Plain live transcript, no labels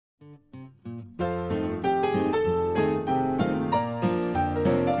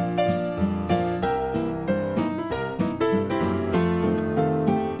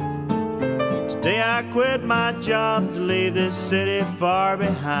my job to leave this city far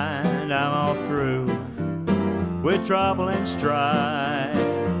behind. I'm all through with trouble and strife.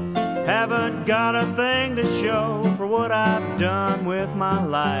 Haven't got a thing to show for what I've done with my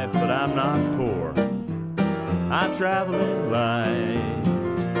life, but I'm not poor, I'm traveling light.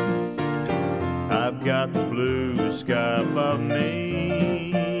 I've got the blue sky above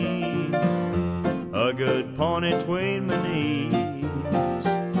me, a good pony between my knees.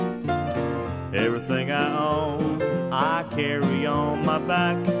 Everything I own, I carry on my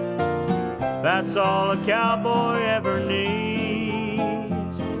back. That's all a cowboy ever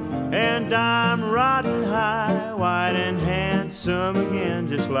needs. And I'm riding high, white and handsome again,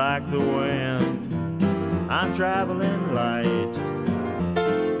 just like the wind. I'm traveling light.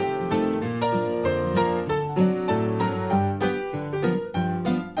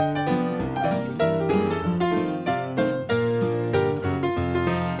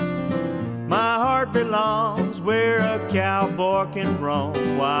 My heart belongs where a cowboy can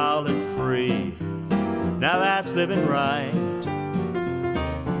roam wild and free. Now that's living right.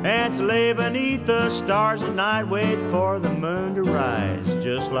 And to lay beneath the stars at night, wait for the moon to rise,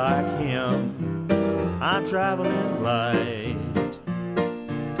 just like him. I'm traveling light.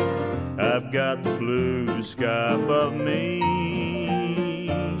 I've got the blue sky above me,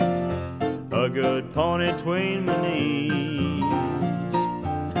 a good pony between my knees.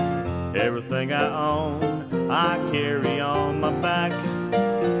 Everything I own, I carry on my back.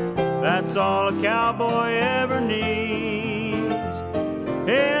 That's all a cowboy ever needs.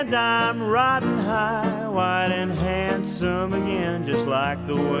 And I'm riding high, white and handsome again, just like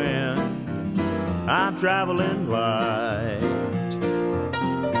the wind. I'm traveling light.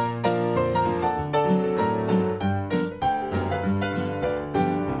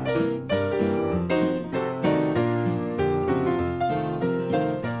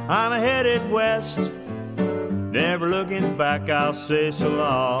 I'm headed west, never looking back. I'll say so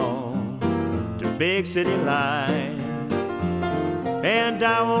long to big city life. And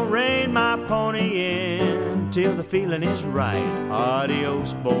I will rein my pony in till the feeling is right.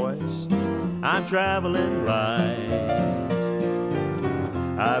 Adios, boys, I'm traveling light.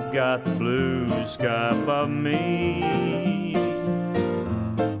 I've got the blue sky above me,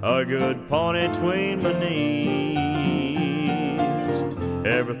 a good pony between my knees.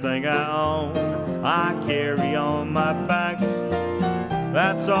 Everything I own, I carry on my back.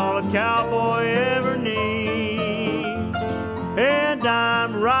 That's all a cowboy ever needs. And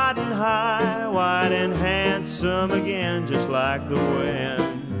I'm riding high, white and handsome again, just like the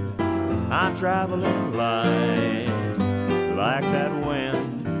wind. I'm traveling light, like that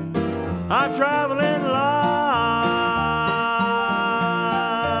wind. I'm traveling light.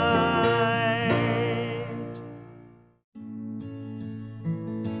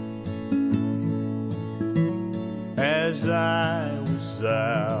 As I was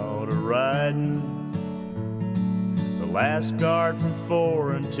out a-riding, the last guard from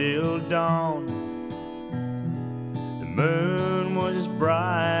 4 until dawn, the moon was as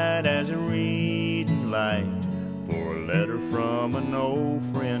bright as a reading light for a letter from an old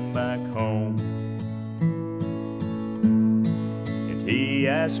friend back home. And he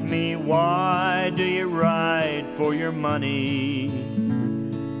asked me, why do you ride for your money?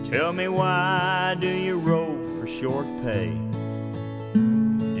 Tell me, why do you rope for short pay?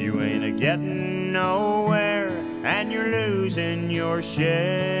 You ain't a-getting nowhere, and you're losing your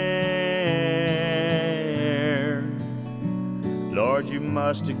share. Lord, you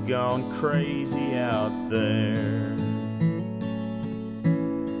must have gone crazy out there.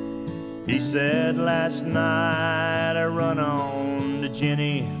 He said, last night I run on to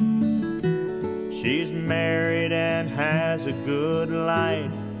Jenny. She's married and has a good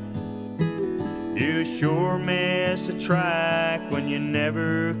life. You sure miss a track when you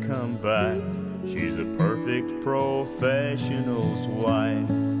never come back. She's a perfect professional's wife.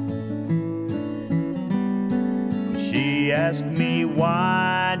 She asked me,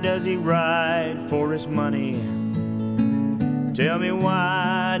 why does he ride for his money? Tell me,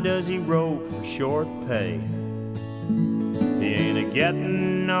 why does he rope for short pay? He ain't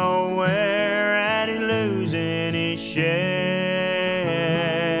a-getting nowhere, and he's losing his share.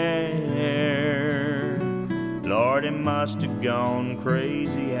 Lord, he must have gone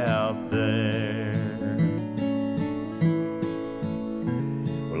crazy out there.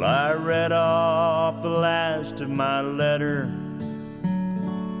 Well, I read off the last of my letter.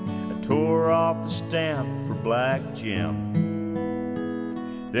 I tore off the stamp for Black Jim.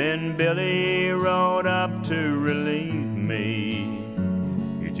 Then Billy rode up to relieve me.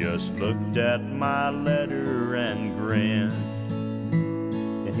 He just looked at my letter and grinned.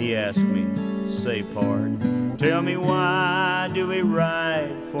 And he asked me, say, pard, tell me, why do we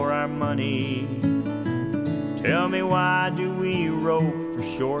ride for our money? Tell me, why do we rope for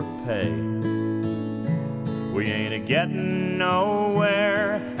short pay? We ain't a-getting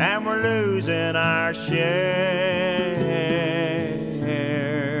nowhere, and we're losing our share.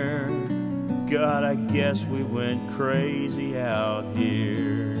 God, I guess we went crazy out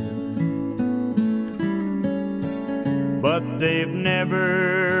here. But they've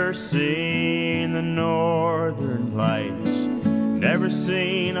never seen the northern lights, never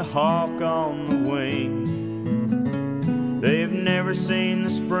seen a hawk on the wing. They've never seen the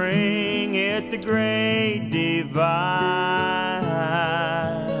spring at the Great Divide,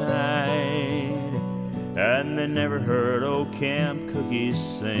 and they never heard old Camp Cookies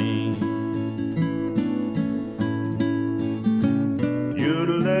sing.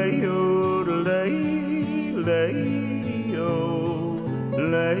 Yodelay, yodelay, lay-o,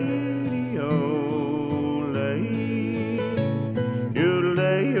 lay-o, lay.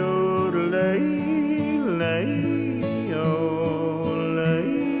 Yodelay, yodelay, lay-o,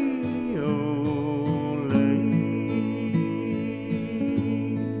 lay-o, lay.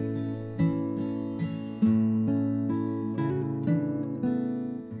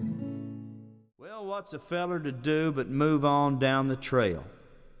 Well, what's a feller to do but move on down the trail?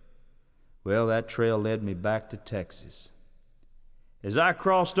 Well, that trail led me back to Texas. As I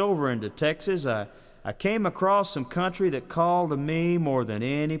crossed over into Texas, I came across some country that called to me more than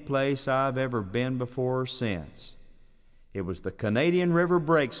any place I've ever been before or since. It was the Canadian River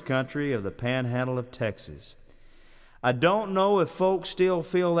Breaks country of the Panhandle of Texas. I don't know if folks still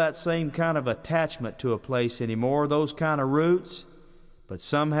feel that same kind of attachment to a place anymore, those kind of roots, but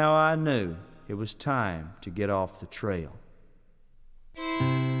somehow I knew it was time to get off the trail.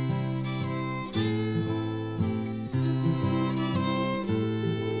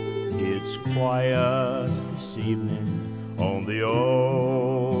 It's quiet this evening on the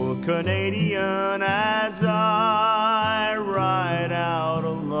old Canadian as I ride out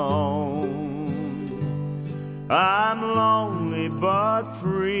alone. I'm lonely but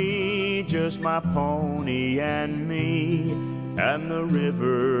free, just my pony and me, and the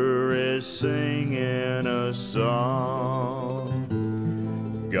river is singing a song.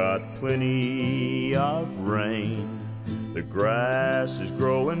 Got plenty of rain, the grass is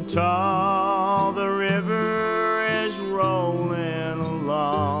growing tall, the river is rolling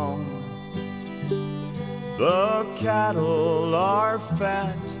along. The cattle are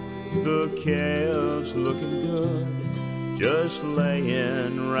fat, the calves looking good, just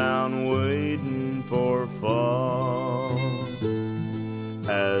laying round waiting for fall.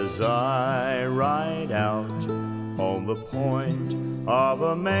 As I ride out on the point of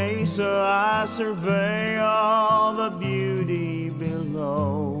a mesa, I survey all the beauty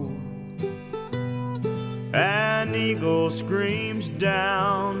below. An eagle screams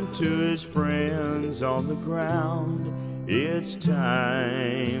down to his friends on the ground, it's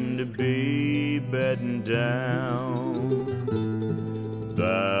time to be bedding down.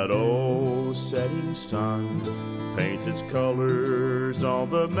 That old setting sun paints its colors on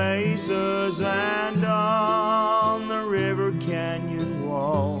the mesas and on the river canyon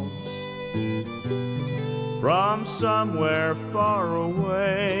walls. From somewhere far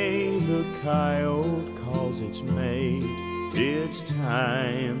away, the coyote calls its mate. It's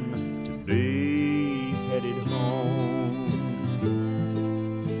time to be headed home.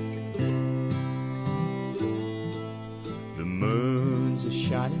 The moon's a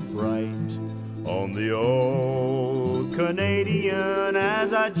shining bright on the old Canadian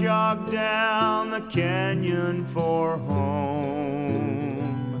as I jog down the canyon for home.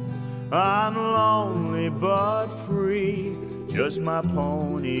 I'm lonely but free, just my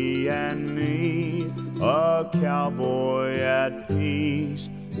pony and me, a cowboy at peace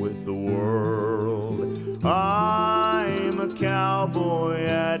with the world. I'm a cowboy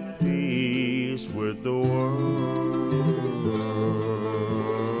at peace with the world.